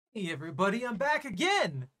Hey everybody, I'm back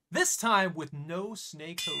again! This time with No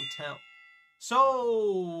Snake Hotel.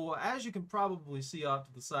 So, as you can probably see off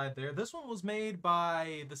to the side there, this one was made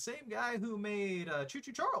by the same guy who made Choo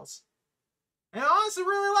Choo Charles. And I honestly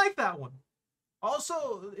really like that one.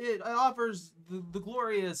 Also, it offers the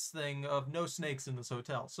glorious thing of no snakes in this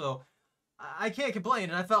hotel. So, I can't complain,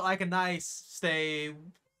 and I felt like a nice stay,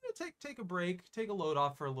 take a break, take a load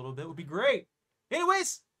off for a little bit would be great.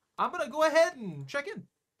 Anyways, I'm gonna go ahead and check in.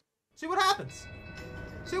 See what happens.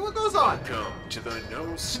 See what goes on. Welcome to the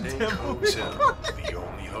No Snake Hotel, the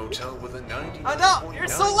only hotel with a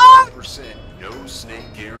 99.99% no snake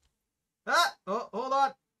guarantee. Oh, hold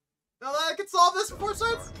on. Now I can solve this before it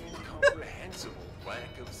starts. Incomprehensible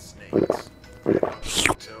lack of snakes.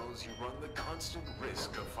 Hotels, you run the constant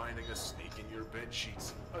risk of finding a snake in your bed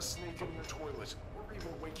sheets, a snake in your toilet, or even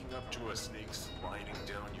waking up to a snake sliding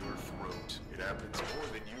down your throat. It happens more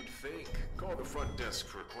than you'd think. Call the front desk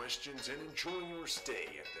for questions and enjoy your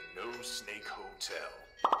stay at the No Snake Hotel.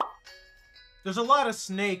 There's a lot of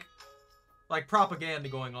snake, like, propaganda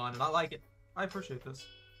going on, and I like it. I appreciate this.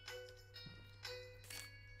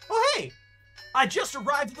 Oh, hey! I just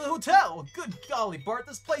arrived at the hotel! Good golly, Bart,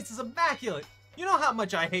 this place is immaculate! You know how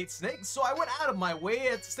much I hate snakes, so I went out of my way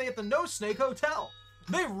to stay at the No Snake Hotel.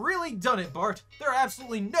 They've really done it, Bart. There are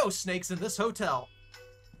absolutely no snakes in this hotel.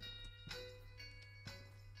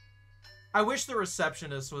 I wish the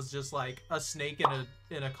receptionist was just like a snake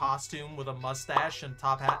in a costume with a mustache and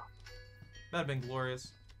top hat. That'd have been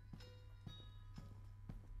glorious.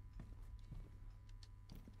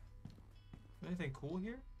 Anything cool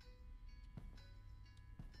here?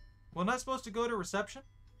 Wasn't I supposed to go to reception?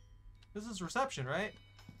 This is reception, right?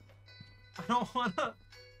 I don't wanna...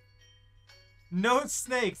 No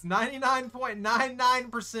snakes.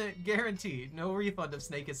 99.99% guaranteed. No refund if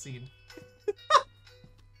snake is seen.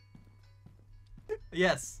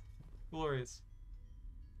 Yes. Glorious.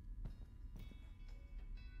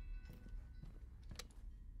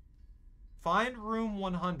 Find room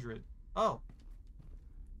 100. Oh.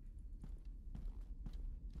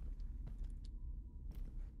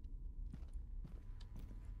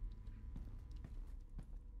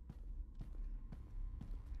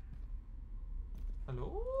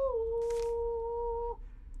 Hello?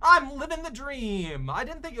 I'm living the dream! I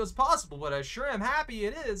didn't think it was possible, but I sure am happy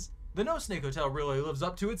it is. The No Snake Hotel really lives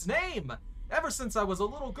up to its name. Ever since I was a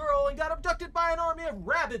little girl and got abducted by an army of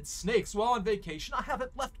rabid snakes while on vacation, I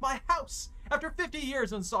haven't left my house. After 50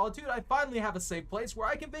 years in solitude, I finally have a safe place where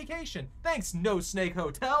I can vacation. Thanks, No Snake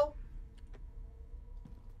Hotel.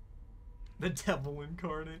 The devil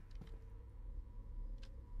incarnate.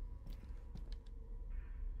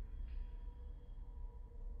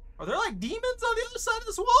 Are there like demons on the other side of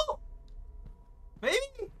this wall?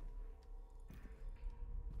 Maybe?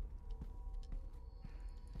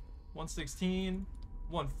 116,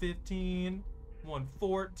 115,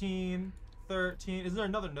 114, 13. Is there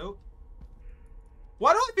another note?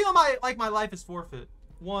 Why do I feel like my life is forfeit?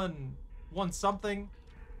 One something.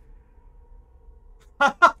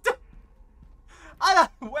 I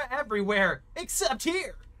went everywhere except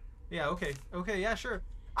here. Yeah, okay, yeah, sure.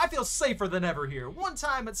 I feel safer than ever here. One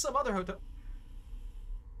time at some other hotel,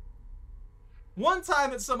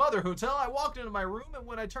 I walked into my room, and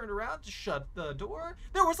when I turned around to shut the door,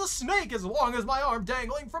 there was a snake as long as my arm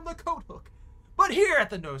dangling from the coat hook. But here at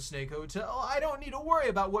the No Snake Hotel, I don't need to worry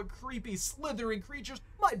about what creepy, slithering creatures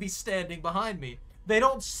might be standing behind me. They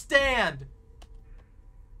don't stand.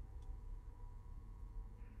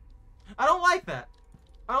 I don't like that.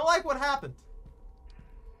 I don't like what happened.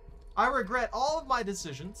 I regret all of my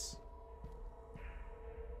decisions.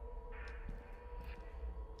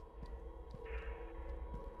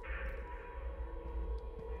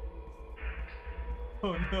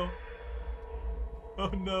 Oh no.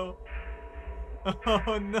 Oh no.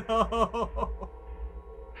 Oh no.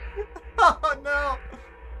 Oh no.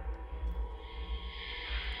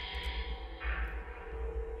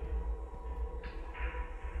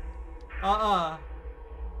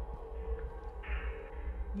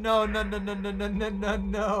 No, no, no, no, no, no, no, no,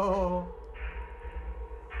 no.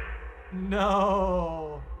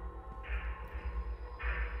 No.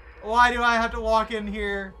 Why do I have to walk in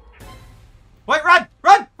here? Wait, run!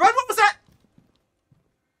 Run! Run! What was that?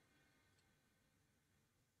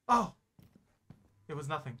 Oh. It was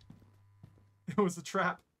nothing. It was a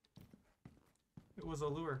trap. It was a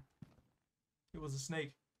lure. It was a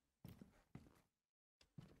snake.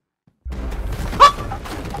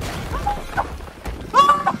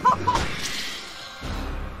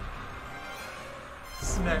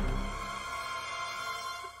 Snake.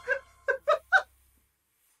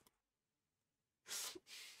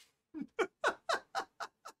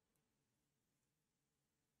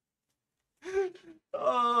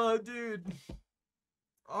 dude.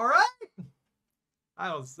 All right.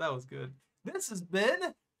 That was good. This has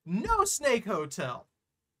been No Snake Hotel.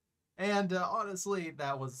 And honestly,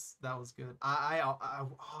 that was good.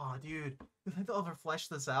 Oh, dude, if they'll ever flesh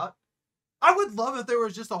this out, I would love if there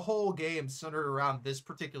was just a whole game centered around this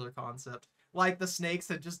particular concept. Like the snakes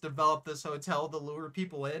had just developed this hotel to lure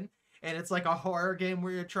people in, and it's like a horror game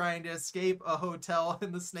where you're trying to escape a hotel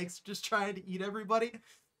and the snakes are just trying to eat everybody.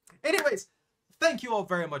 Anyways, thank you all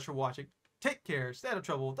very much for watching. Take care, stay out of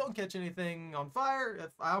trouble, don't catch anything on fire. If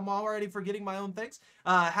I'm already forgetting my own things,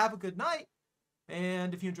 have a good night.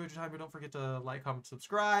 And if you enjoyed your time, don't forget to like, comment,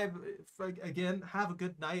 subscribe. Again, have a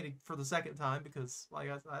good night for the second time, because like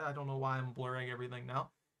I don't know why I'm blurring everything now.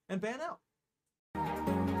 And ban out.